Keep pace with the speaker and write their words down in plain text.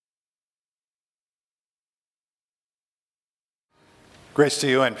Grace to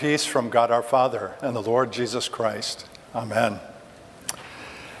you and peace from God our Father and the Lord Jesus Christ. Amen.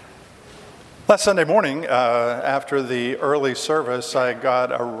 Last Sunday morning, after the early service, I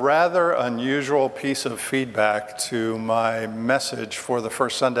got a rather unusual piece of feedback to my message for the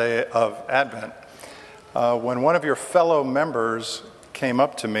first Sunday of Advent. When one of your fellow members came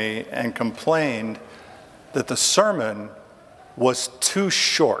up to me and complained that the sermon was too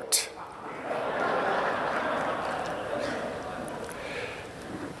short.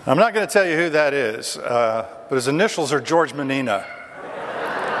 I'm not going to tell you who that is, but his initials are George Menina.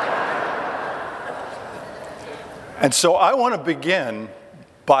 And so I want to begin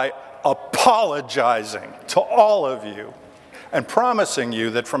by apologizing to all of you and promising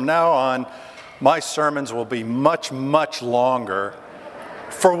you that from now on, my sermons will be much, much longer,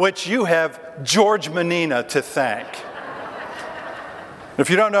 for which you have George Menina to thank.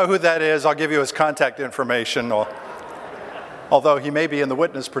 If you don't know who that is, I'll give you his contact information, although he may be in the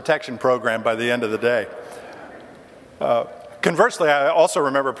witness protection program by the end of the day. Conversely, I also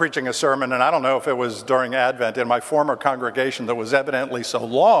remember preaching a sermon, and I don't know if it was during Advent, in my former congregation that was evidently so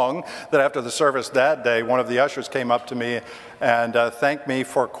long that after the service that day, one of the ushers came up to me and thanked me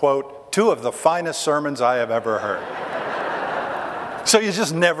for, quote, 2 of the finest sermons I have ever heard. So you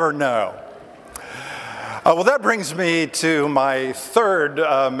just never know. Well, that brings me to my third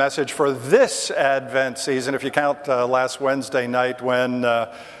message for this Advent season, if you count last Wednesday night when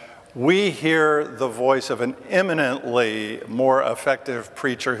we hear the voice of an eminently more effective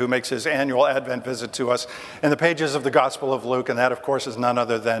preacher who makes his annual Advent visit to us in the pages of the Gospel of Luke, and that, of course, is none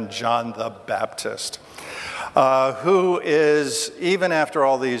other than John the Baptist, who is, even after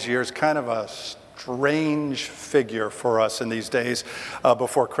all these years, kind of a strange figure for us in these days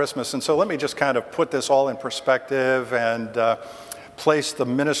before Christmas. And so let me just kind of put this all in perspective and place the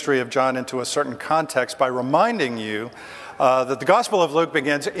ministry of John into a certain context by reminding you that the Gospel of Luke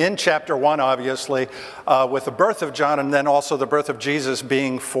begins in chapter 1, obviously, with the birth of John and then also the birth of Jesus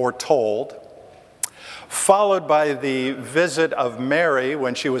being foretold, followed by the visit of Mary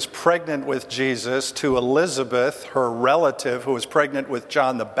when she was pregnant with Jesus to Elizabeth, her relative, who was pregnant with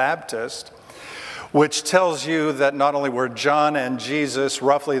John the Baptist, which tells you that not only were John and Jesus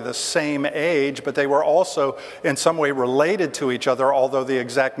roughly the same age, but they were also in some way related to each other, although the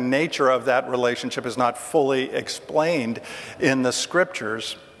exact nature of that relationship is not fully explained in the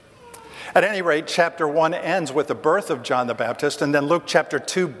scriptures. At any rate, chapter 1 ends with the birth of John the Baptist, and then Luke chapter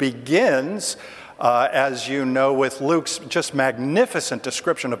 2 begins, as you know, with Luke's just magnificent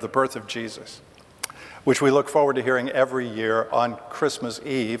description of the birth of Jesus, which we look forward to hearing every year on Christmas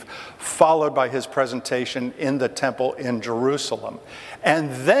Eve, followed by his presentation in the temple in Jerusalem.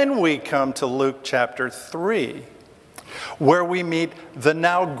 And then we come to Luke chapter 3, where we meet the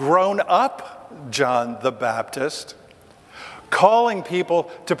now grown-up John the Baptist, calling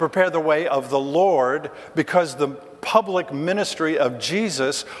people to prepare the way of the Lord because the public ministry of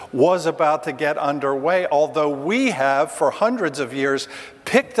Jesus was about to get underway, although we have, for hundreds of years,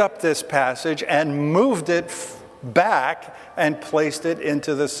 picked up this passage and moved it back and placed it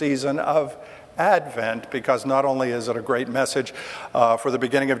into the season of Advent, because not only is it a great message for the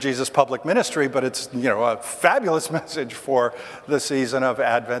beginning of Jesus' public ministry, but it's a fabulous message for the season of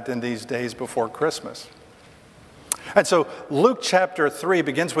Advent in these days before Christmas. And so Luke chapter 3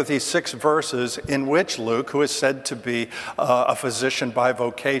 begins with these 6 verses in which Luke, who is said to be a physician by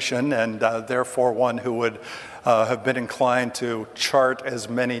vocation and therefore one who would have been inclined to chart as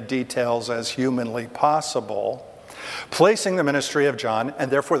many details as humanly possible, placing the ministry of John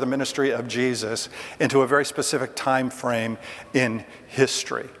and therefore the ministry of Jesus into a very specific time frame in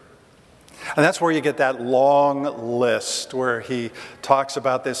history. And that's where you get that long list where he talks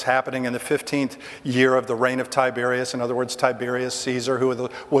about this happening in the 15th year of the reign of Tiberius, in other words, Tiberius Caesar, who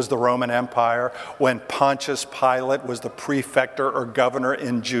was the Roman Empire, when Pontius Pilate was the prefector or governor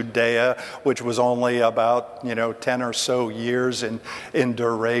in Judea, which was only about 10 or so years in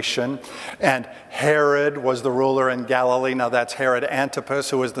duration. And Herod was the ruler in Galilee. Now that's Herod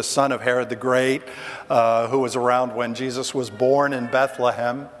Antipas, who was the son of Herod the Great, who was around when Jesus was born in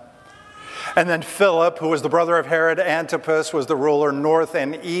Bethlehem. And then Philip, who was the brother of Herod Antipas, was the ruler north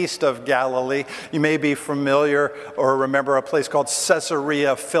and east of Galilee. You may be familiar or remember a place called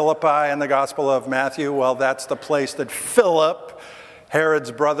Caesarea Philippi in the Gospel of Matthew. Well, that's the place that Philip,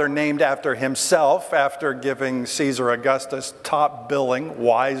 Herod's brother, named after himself after giving Caesar Augustus top billing,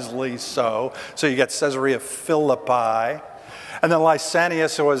 wisely so. So you get Caesarea Philippi. And then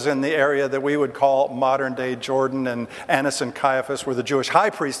Lysanias was in the area that we would call modern-day Jordan, and Annas and Caiaphas were the Jewish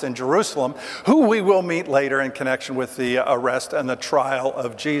high priests in Jerusalem, who we will meet later in connection with the arrest and the trial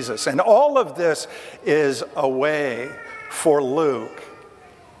of Jesus. And all of this is a way for Luke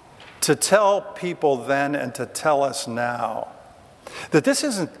to tell people then and to tell us now that this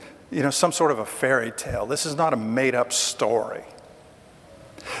isn't, some sort of a fairy tale. This is not a made-up story.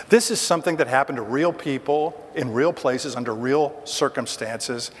 This is something that happened to real people in real places under real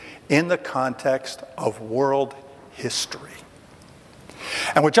circumstances in the context of world history.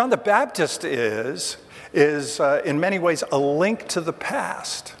 And what John the Baptist is in many ways a link to the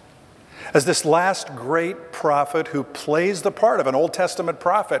past. As this last great prophet who plays the part of an Old Testament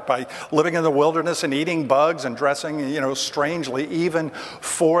prophet by living in the wilderness and eating bugs and dressing, strangely even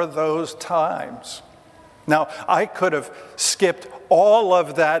for those times. Now, I could have skipped all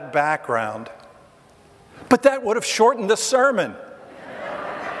of that background, but that would have shortened the sermon.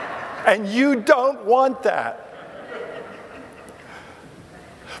 And you don't want that.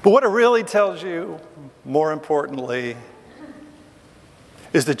 But what it really tells you, more importantly,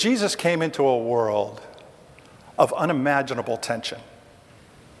 is that Jesus came into a world of unimaginable tension.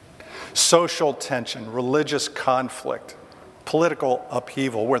 Social tension, religious conflict, political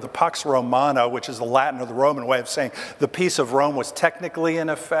upheaval, where the Pax Romana, which is the Latin or the Roman way of saying the peace of Rome, was technically in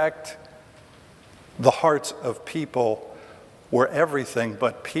effect, the hearts of people were everything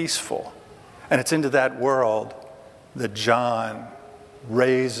but peaceful. And it's into that world that John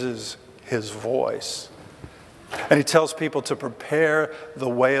raises his voice. And he tells people to prepare the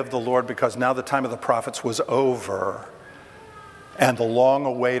way of the Lord because now the time of the prophets was over and the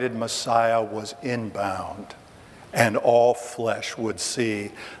long-awaited Messiah was inbound and all flesh would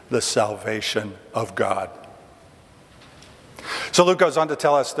see the salvation of God. So Luke goes on to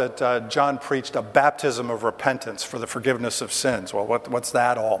tell us that John preached a baptism of repentance for the forgiveness of sins. Well, what's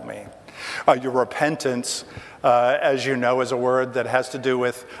that all mean? Your repentance, as you know, is a word that has to do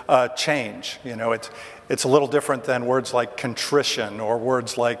with change. It's a little different than words like contrition or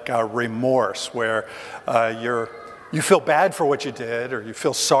words like remorse, where you feel bad for what you did or you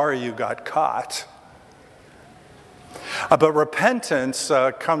feel sorry you got caught. But repentance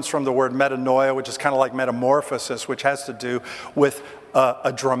comes from the word metanoia, which is kind of like metamorphosis, which has to do with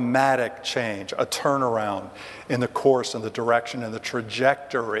a dramatic change, a turnaround in the course and the direction and the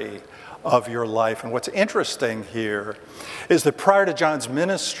trajectory of your life. And what's interesting here is that prior to John's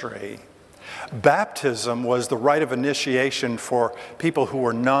ministry, baptism was the rite of initiation for people who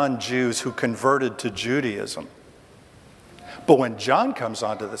were non-Jews who converted to Judaism. But when John comes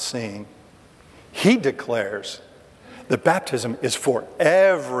onto the scene, he declares that baptism is for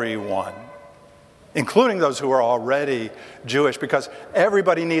everyone, including those who are already Jewish, because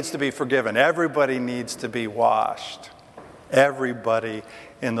everybody needs to be forgiven. Everybody needs to be washed. Everybody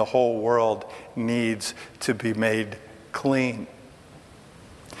in the whole world needs to be made clean.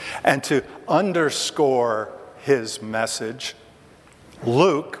 And to underscore his message,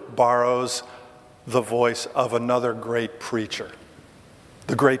 Luke borrows the voice of another great preacher,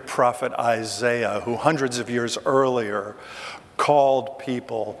 the great prophet Isaiah, who hundreds of years earlier called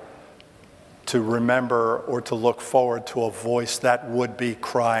people to remember or to look forward to a voice that would be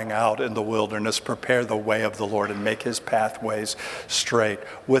crying out in the wilderness, prepare the way of the Lord and make his pathways straight,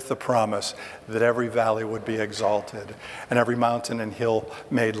 with the promise that every valley would be exalted and every mountain and hill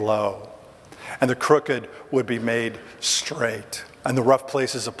made low, and the crooked would be made straight, and the rough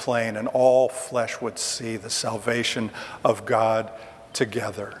places a plain, and all flesh would see the salvation of God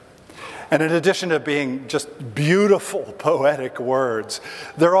together. And in addition to being just beautiful poetic words,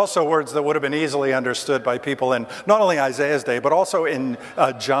 they're also words that would have been easily understood by people in not only Isaiah's day, but also in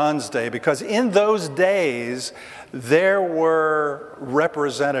John's day, because in those days, there were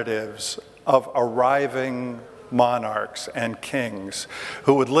representatives of arriving monarchs and kings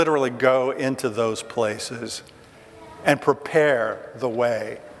who would literally go into those places and prepare the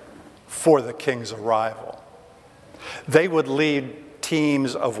way for the king's arrival. They would lead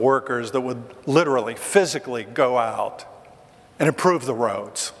teams of workers that would literally, physically go out and improve the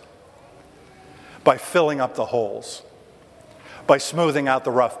roads by filling up the holes, by smoothing out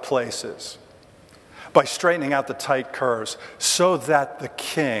the rough places, by straightening out the tight curves, so that the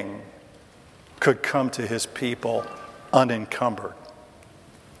king could come to his people unencumbered.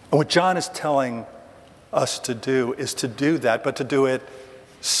 And what John is telling us to do is to do that, but to do it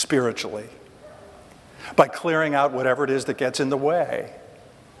spiritually, by clearing out whatever it is that gets in the way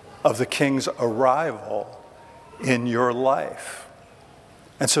of the king's arrival in your life.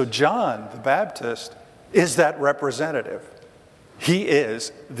 And so John the Baptist is that representative. He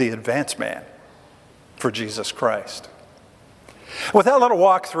is the advance man for Jesus Christ. With that little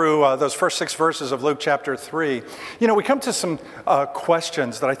walk through those first 6 verses of Luke chapter 3, we come to some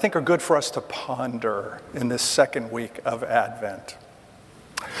questions that I think are good for us to ponder in this second week of Advent.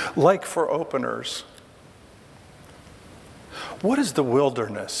 Like for openers, What does the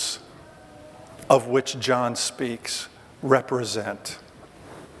wilderness of which John speaks represent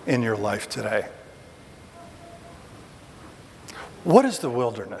in your life today? What is the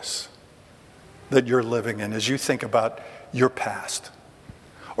wilderness that you're living in as you think about your past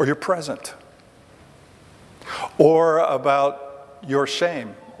or your present or about your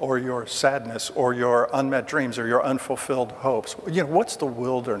shame or your sadness or your unmet dreams or your unfulfilled hopes? What's the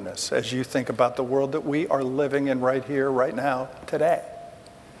wilderness as you think about the world that we are living in right here, right now, today?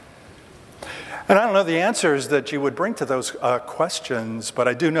 And I don't know the answers that you would bring to those questions, but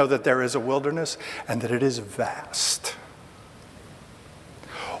I do know that there is a wilderness and that it is vast.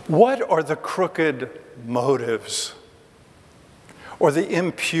 What are the crooked motives or the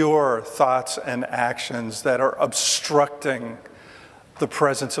impure thoughts and actions that are obstructing the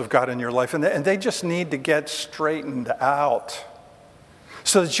presence of God in your life? And they just need to get straightened out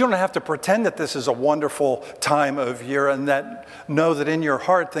so that you don't have to pretend that this is a wonderful time of year and that know that in your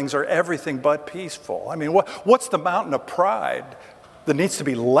heart things are everything but peaceful. I mean, what's the mountain of pride that needs to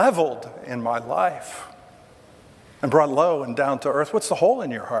be leveled in my life and brought low and down to earth? What's the hole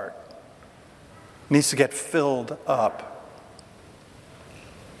in your heart? It needs to get filled up.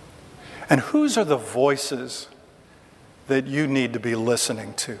 And whose are the voices that you need to be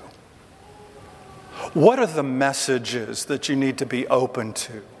listening to? What are the messages that you need to be open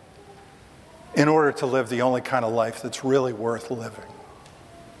to in order to live the only kind of life that's really worth living?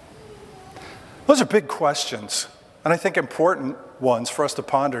 Those are big questions, and I think important ones for us to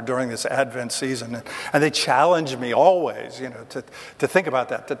ponder during this Advent season. And they challenge me always, to think about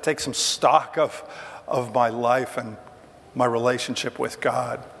that, to take some stock of my life and my relationship with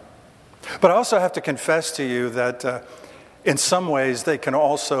God. But I also have to confess to you that in some ways they can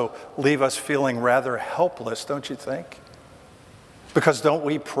also leave us feeling rather helpless, don't you think? Because don't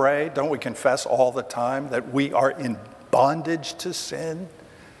we pray, don't we confess all the time that we are in bondage to sin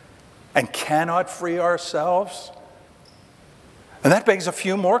and cannot free ourselves? And that begs a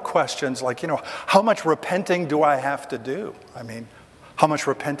few more questions like, how much repenting do I have to do? I mean, how much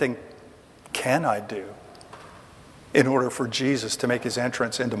repenting can I do in order for Jesus to make his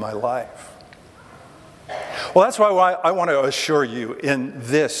entrance into my life? Well, that's why I want to assure you in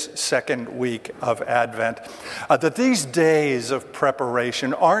this second week of Advent that these days of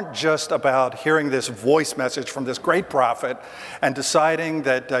preparation aren't just about hearing this voice message from this great prophet and deciding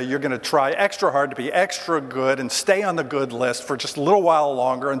that you're going to try extra hard to be extra good and stay on the good list for just a little while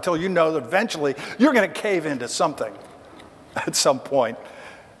longer until you know that eventually you're going to cave into something at some point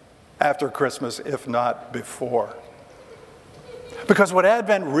after Christmas, if not before. Because what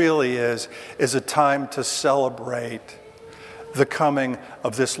Advent really is a time to celebrate the coming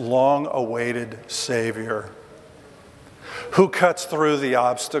of this long-awaited Savior who cuts through the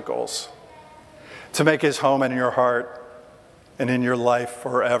obstacles to make his home in your heart and in your life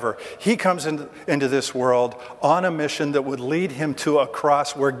forever. He comes into this world on a mission that would lead him to a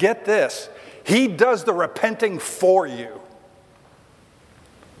cross where, get this, he does the repenting for you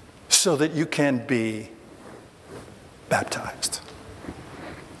so that you can be baptized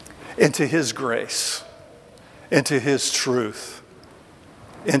into his grace, into his truth,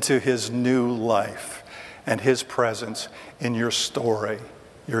 into his new life and his presence in your story,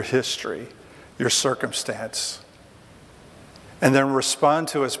 your history, your circumstance. And then respond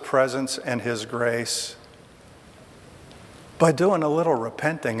to his presence and his grace by doing a little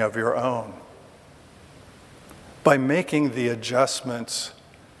repenting of your own, by making the adjustments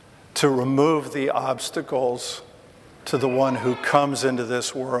to remove the obstacles to the one who comes into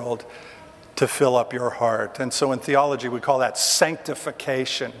this world to fill up your heart. And so in theology, we call that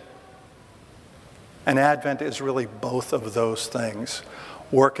sanctification. And Advent is really both of those things,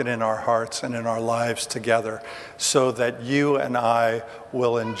 working in our hearts and in our lives together so that you and I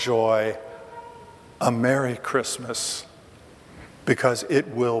will enjoy a Merry Christmas because it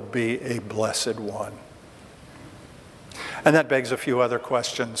will be a blessed one. And that begs a few other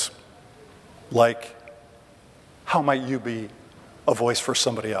questions, like, how might you be a voice for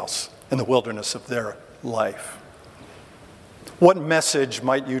somebody else in the wilderness of their life? What message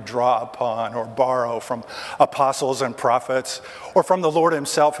might you draw upon or borrow from apostles and prophets or from the Lord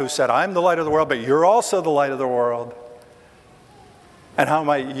himself who said, I'm the light of the world, but you're also the light of the world? And how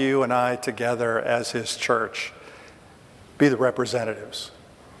might you and I together as his church be the representatives,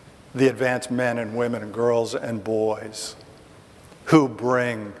 the advanced men and women and girls and boys who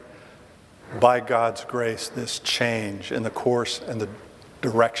bring, by God's grace, this change in the course and the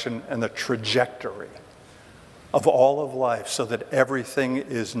direction and the trajectory of all of life so that everything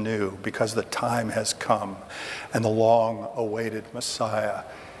is new because the time has come and the long-awaited Messiah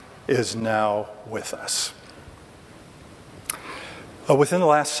is now with us. Within the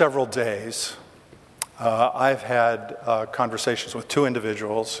last several days, I've had conversations with two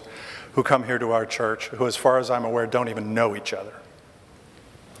individuals who come here to our church who, as far as I'm aware, don't even know each other.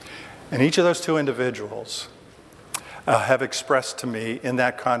 And each of those two individuals have expressed to me in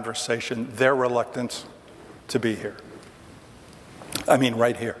that conversation their reluctance to be here. I mean,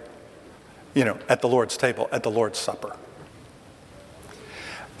 right here, at the Lord's table, at the Lord's Supper.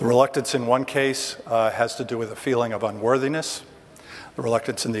 The reluctance in one case has to do with a feeling of unworthiness. The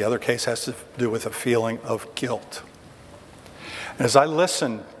reluctance in the other case has to do with a feeling of guilt. And as I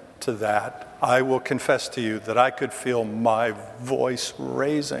listen to that, I will confess to you that I could feel my voice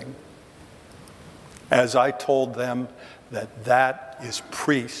raising as I told them that is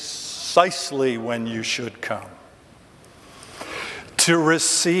precisely when you should come. To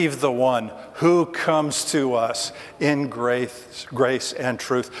receive the one who comes to us in grace and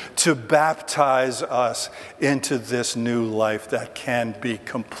truth, to baptize us into this new life that can be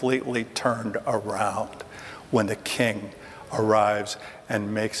completely turned around when the King arrives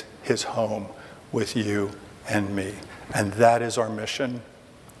and makes his home with you and me. And that is our mission,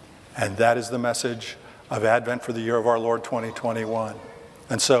 and that is the message of Advent for the year of our Lord 2021.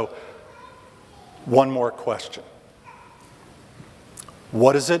 And so, one more question.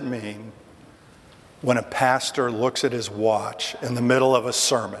 What does it mean when a pastor looks at his watch in the middle of a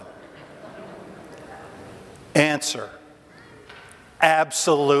sermon? Answer: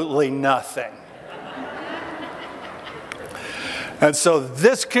 absolutely nothing. And so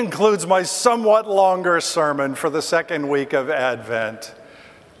this concludes my somewhat longer sermon for the second week of Advent,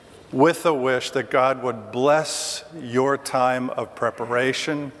 with the wish that God would bless your time of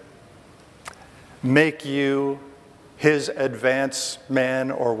preparation, make you his advance man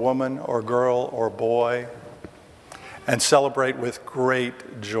or woman or girl or boy, and celebrate with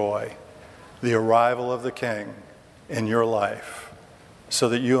great joy the arrival of the King in your life, so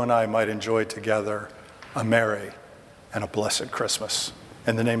that you and I might enjoy together a merry and a blessed Christmas.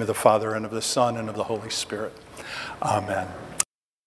 In the name of the Father, and of the Son, and of the Holy Spirit. Amen.